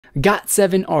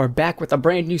GOT7 are back with a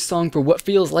brand new song for what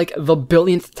feels like the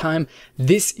billionth time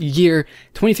this year.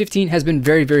 2015 has been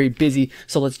very, very busy,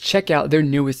 so let's check out their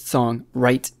newest song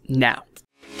right now.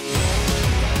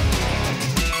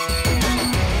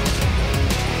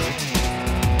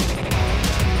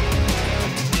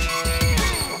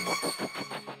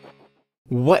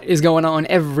 What is going on,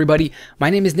 everybody? My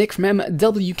name is Nick from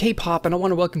MWK-Pop, and I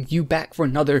want to welcome you back for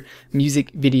another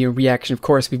music video reaction. Of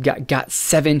course, we've got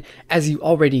GOT7, as you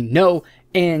already know,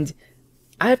 and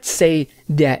I have to say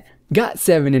that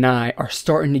GOT7 and I are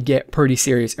starting to get pretty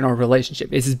serious in our relationship.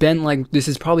 This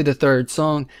is probably the third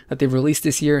song that they've released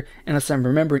this year, unless I'm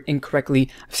remembering incorrectly.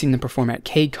 I've seen them perform at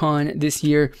KCON this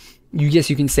year. Yes,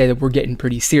 you can say that we're getting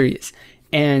pretty serious.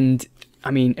 And,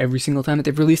 I mean, every single time that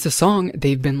they've released a song,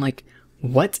 they've been like,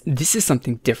 what? This is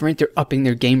something different. They're upping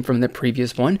their game from the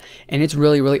previous one, and it's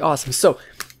really, really awesome. So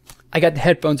I got the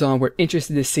headphones on. We're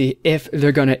interested to see if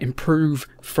they're going to improve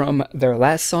from their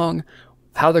last song,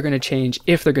 how they're going to change,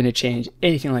 if they're going to change,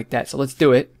 anything like that. So let's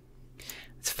do it.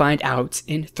 Let's find out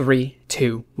in 3,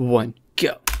 2, 1,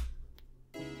 go.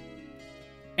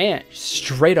 And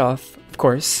straight off, of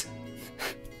course,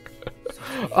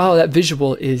 oh, that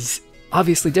visual is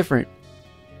obviously different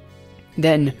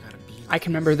than I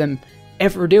can remember them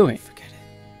ever doing.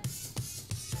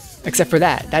 Except for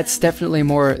that. That's definitely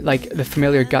more like the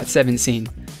familiar GOT7 scene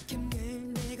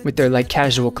with their like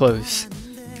casual clothes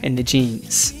and the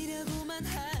jeans.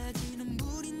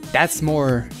 That's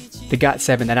more the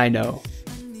GOT7 that I know.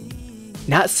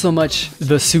 Not so much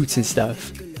the suits and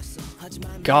stuff.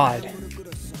 God.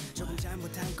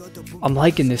 I'm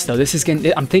liking this though.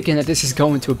 I'm thinking that this is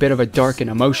going to a bit of a dark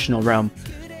and emotional realm.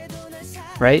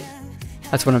 Right?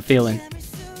 That's what I'm feeling.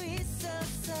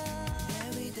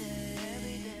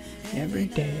 Every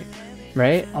day,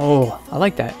 right? Oh, I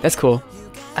like that. That's cool.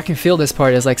 I can feel this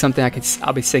part as like something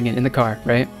I'll be singing in the car,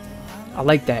 right? I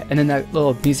like that. And then that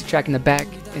little music track in the back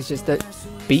is just that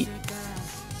beat,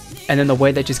 and then the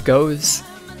way that just goes.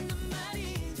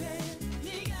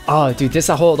 Oh, dude,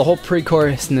 the whole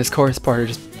pre-chorus and this chorus part are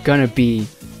just gonna be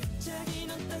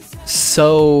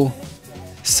so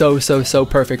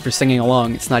perfect for singing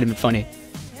along. It's not even funny.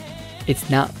 It's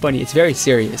not funny. It's very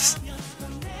serious.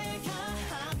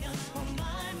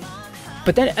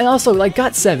 But then, and also, like,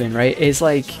 GOT7, right, is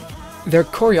like, their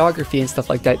choreography and stuff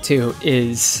like that, too,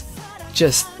 is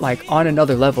just, like, on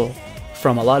another level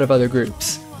from a lot of other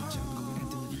groups.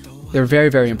 They're very,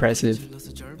 very impressive.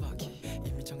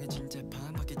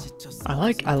 I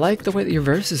like the way that your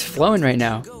verse is flowing right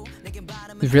now.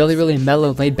 It's really, really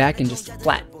mellow, laid back, and just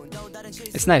flat.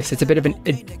 It's nice. It's a bit of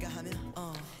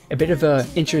a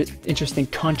interesting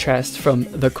contrast from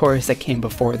the chorus that came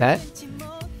before that.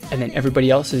 And then everybody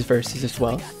else's verses as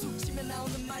well.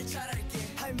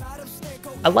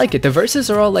 I like it. The verses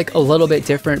are all like a little bit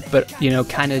different, but you know,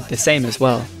 kind of the same as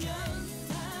well.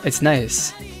 It's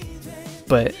nice.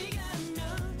 But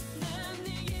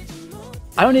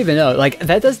I don't even know. Like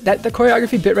the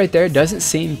choreography bit right there doesn't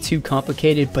seem too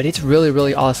complicated, but it's really,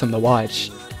 really awesome to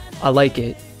watch. I like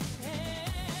it.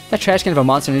 That trash can have a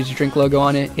Monster Energy drink logo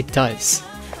on it. It does.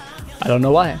 I don't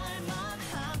know why.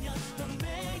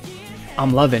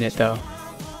 I'm loving it though.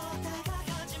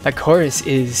 That chorus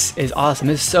is awesome.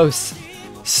 It's so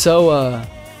I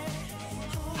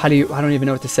don't even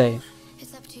know what to say.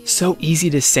 So easy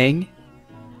to sing.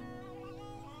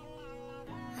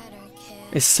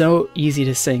 It's so easy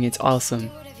to sing. It's awesome.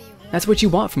 That's what you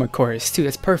want from a chorus too.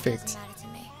 That's perfect.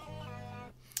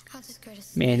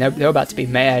 Man, they're about to be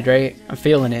mad, right? I'm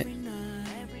feeling it.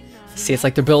 See, it's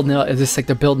like they're building up. It's like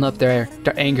they're building up their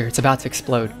anger. It's about to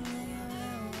explode.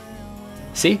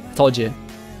 See? Told you.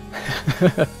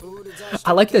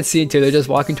 I like that scene too. They're just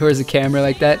walking towards the camera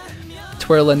like that,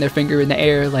 twirling their finger in the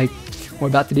air like we're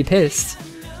about to be pissed.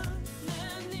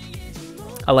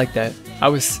 I like that.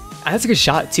 That's a good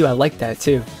shot too. I like that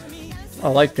too. I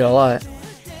liked it a lot.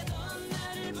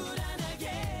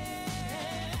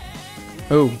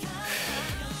 Oh.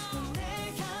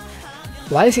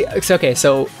 Why is he... Okay,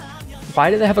 so why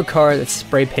do they have a car that's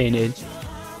spray painted?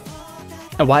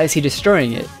 And why is he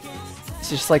destroying it? It's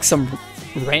just like some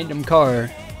random car.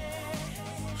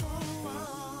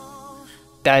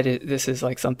 This is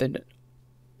like something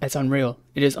that's unreal.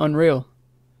 It is unreal.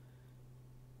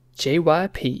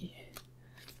 JYP.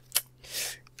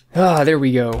 Ah, there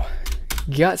we go.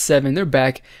 GOT7, they're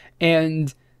back.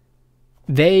 And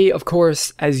they, of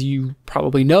course, as you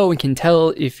probably know and can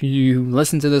tell if you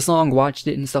listened to the song, watched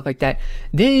it and stuff like that,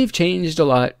 they've changed a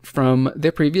lot from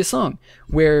their previous song,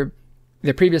 where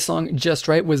the previous song, Just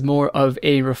Right, was more of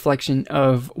a reflection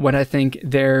of what I think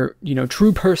their,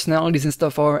 true personalities and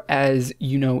stuff are as,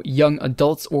 young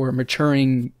adults or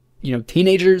maturing you know,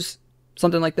 teenagers,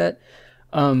 something like that.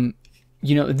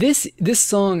 You know, this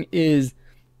song is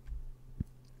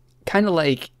kind of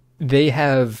like they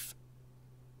have,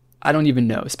 I don't even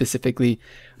know specifically,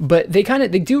 but they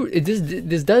do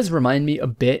this does remind me a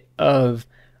bit of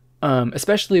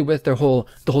especially with the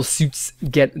whole suit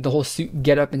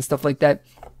get up and stuff like that.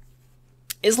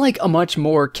 It's like a much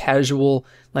more casual,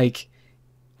 like,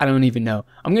 I don't even know.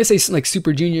 I'm gonna say like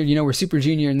Super Junior, you know, we're Super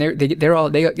Junior and they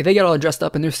get all dressed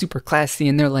up and they're super classy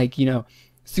and they're like, you know,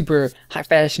 super high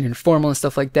fashion and formal and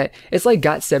stuff like that. It's like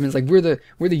GOT7's like we're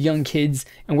the young kids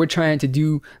and we're trying to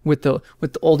do what the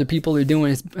older people are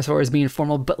doing as far as being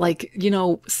formal, but like, you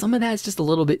know, some of that's just a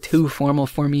little bit too formal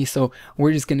for me, so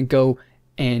we're just gonna go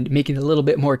and make it a little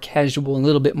bit more casual and a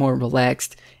little bit more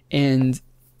relaxed. And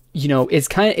you know, it's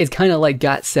kind of like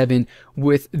GOT7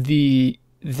 with the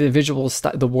visual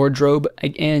style, the wardrobe,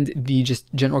 and the just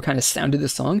general kind of sound of the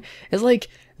song. It's like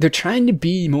they're trying to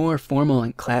be more formal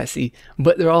and classy,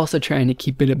 but they're also trying to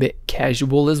keep it a bit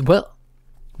casual as well,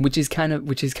 which is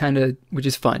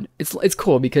fun. It's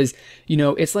cool because, you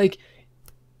know, it's like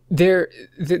they're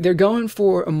going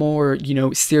for a more, you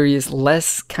know, serious,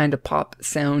 less kind of pop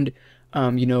sound,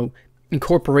 you know,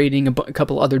 incorporating a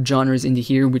couple other genres into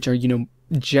here, which are, you know,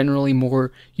 generally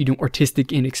more, you know,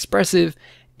 artistic and expressive.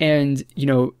 And, you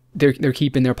know, they're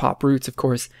keeping their pop roots, of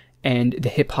course, and the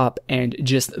hip hop and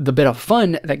just the bit of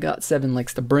fun that GOT7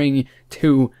 likes to bring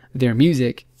to their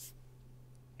music.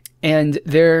 And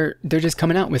they're just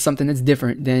coming out with something that's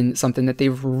different than something that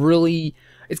they've really,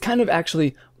 it's kind of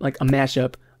actually like a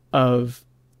mashup of,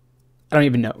 I don't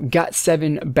even know,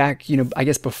 GOT7 back, you know, I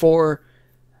guess before,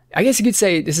 I guess you could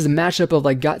say this is a mashup of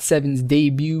like GOT7's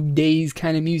debut days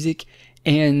kind of music.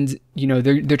 And, you know,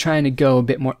 they're trying to go a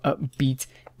bit more upbeat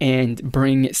and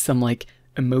bring some like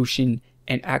emotion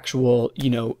and actual, you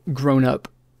know, grown up,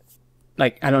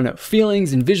 like, I don't know,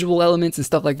 feelings and visual elements and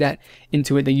stuff like that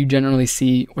into it that you generally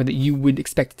see, or that you would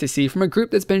expect to see from a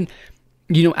group that's been,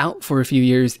 you know, out for a few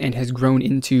years and has grown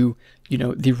into, you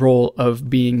know, the role of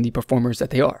being the performers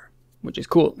that they are, which is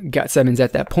cool. GOT7's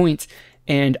at that point,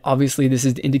 and obviously this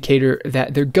is the indicator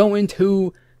that they're going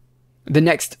to the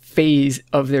next phase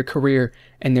of their career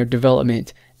and their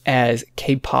development as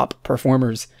K-pop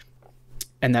performers.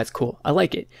 And that's cool. I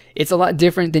like it. It's a lot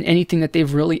different than anything that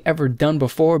they've really ever done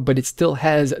before, but it still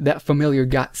has that familiar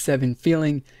GOT7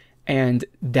 feeling, and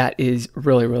that is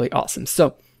really, really awesome.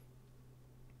 So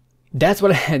that's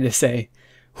what I had to say.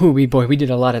 Ooh, boy, we did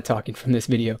a lot of talking from this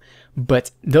video,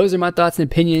 but those are my thoughts and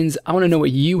opinions. I want to know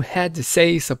what you had to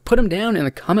say, so put them down in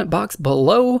the comment box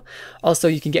below. Also,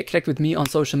 you can get connected with me on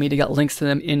social media. Got links to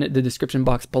them in the description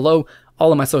box below.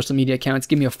 All of my social media accounts.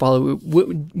 Give me a follow.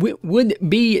 It would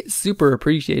be super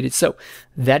appreciated. So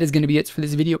that is going to be it for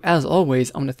this video. As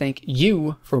always, I want to thank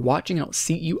you for watching, and I'll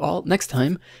see you all next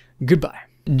time. Goodbye.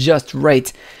 Just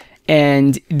right.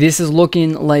 And this is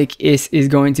looking like it is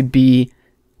going to be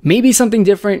maybe something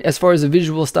different as far as a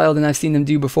visual style than I've seen them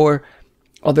do before.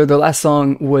 Although the last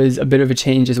song was a bit of a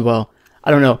change as well.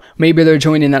 I don't know. Maybe they're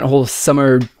joining that whole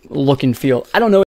summer look and feel. I don't know.